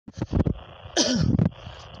Welcome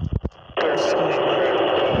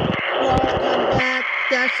back.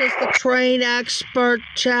 This is the Train Expert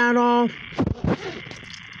channel.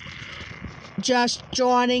 Just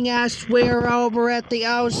joining us. We're over at the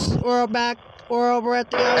OC&T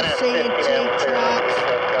tracks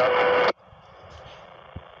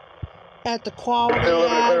at the quality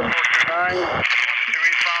end.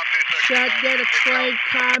 Should get a train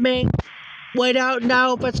coming. We don't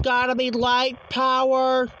know if it's gotta be light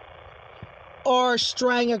power or a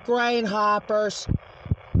string of grain hoppers.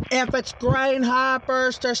 If it's grain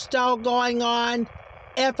hoppers, they're still going on.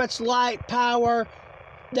 If it's light power,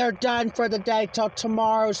 they're done for the day till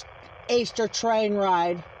tomorrow's Easter train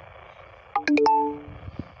ride. And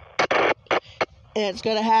it's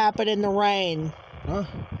gonna happen in the rain. Huh?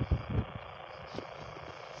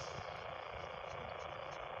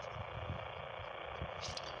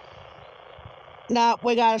 No,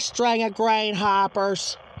 we got a string of grain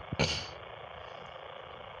hoppers.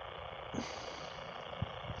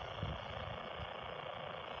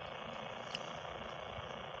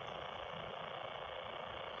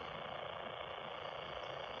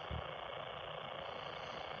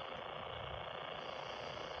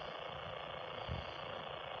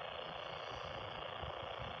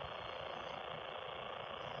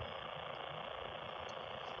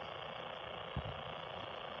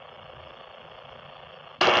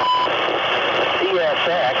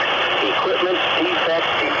 Equipment defect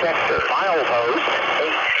detector. Milepost 8.7.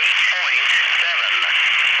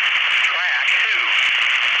 Track 2.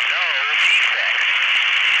 No defects.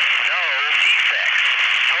 No defects.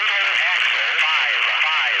 Total axle 5,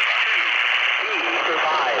 5, 2. E to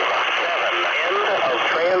 5, 7. End of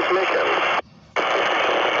transmission.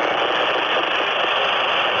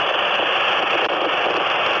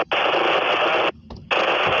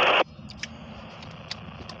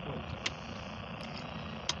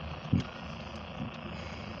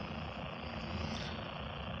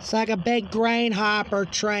 It's like a big grain hopper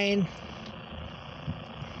train.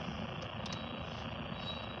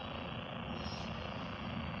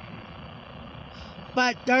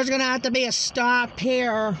 But there's gonna have to be a stop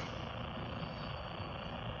here.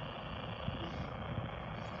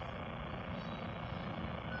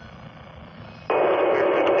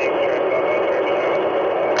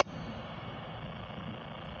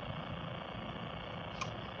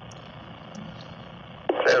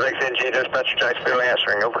 XNG dispatcher Titusville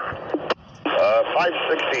answering, over.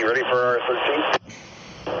 560, ready for R13.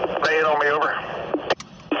 Lay it on me, over.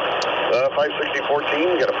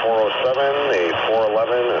 560-14, got a 407, a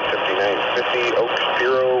 411, a 5950, Oak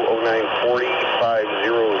 00940,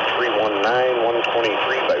 50319,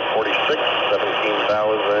 123 by 46, 17,010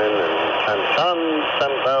 tons,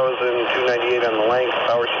 10,298 on the length,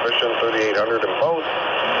 power sufficient, 3,800 in both.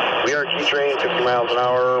 We are key train, 50 miles an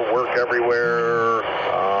hour, work everywhere.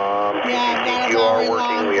 You are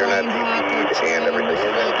working, we are not DP'd, and everything is in.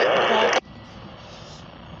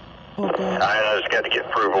 Okay. I just got to get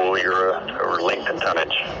approval of your length and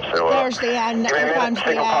tonnage. So, there's the end. Give me a minute,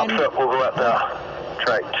 signal pops up, we'll go out to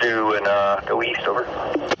track 2 and go east, over.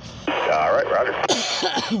 All right, roger.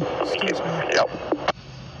 Excuse me. Yep.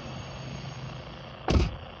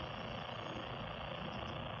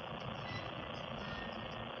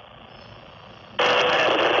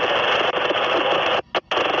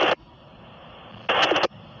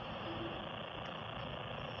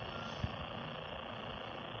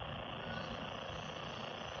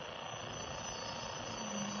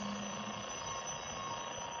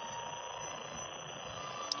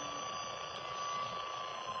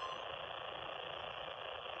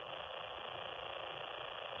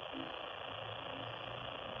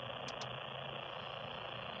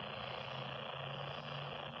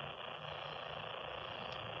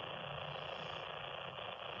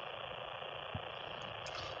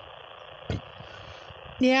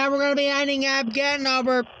 Yeah, we're gonna be ending up getting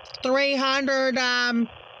over 300, I'm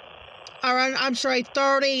sorry,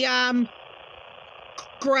 30,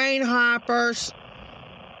 grain hoppers.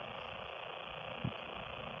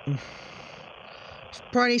 It's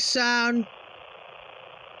pretty soon.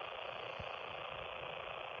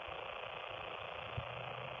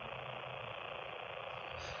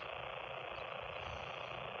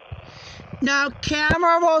 Now,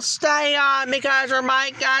 camera will stay on because we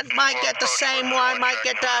might get the same one, might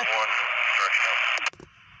get the...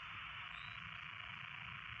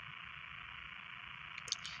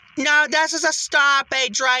 No, this is a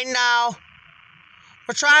stoppage right now.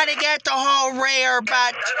 We're trying to get the whole rear,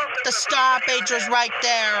 but the stoppage was right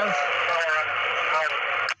there.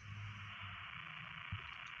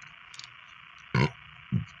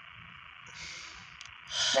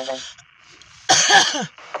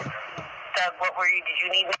 Doug, what were you? Did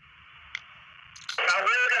you need me?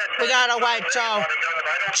 We gotta wait till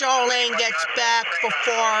Jolene gets back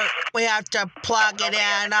before we have to plug it in.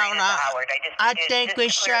 I don't know. I think we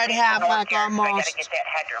should have like almost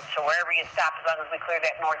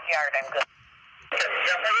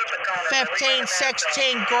 15,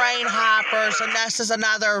 16 grain hoppers, and this is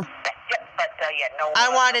another. I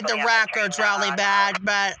wanted the records really bad,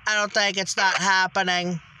 but I don't think it's not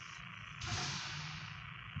happening.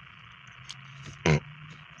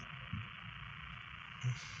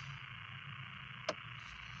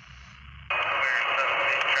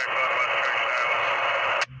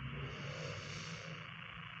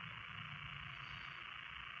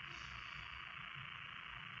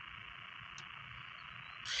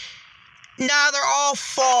 Now they're all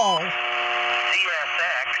full.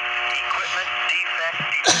 CSX, equipment defect,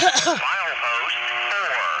 milepost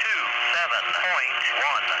 427.1.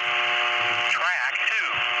 Track 2,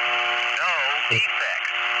 no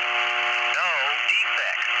defects. No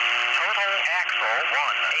defects. Total axle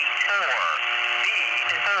 184.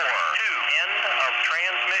 B4 2. End of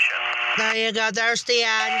transmission. There you go. There's the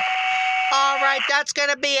end. All right, that's going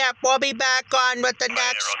to be it. We'll be back on with the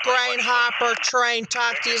next grain hopper train.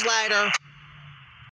 Talk to you later.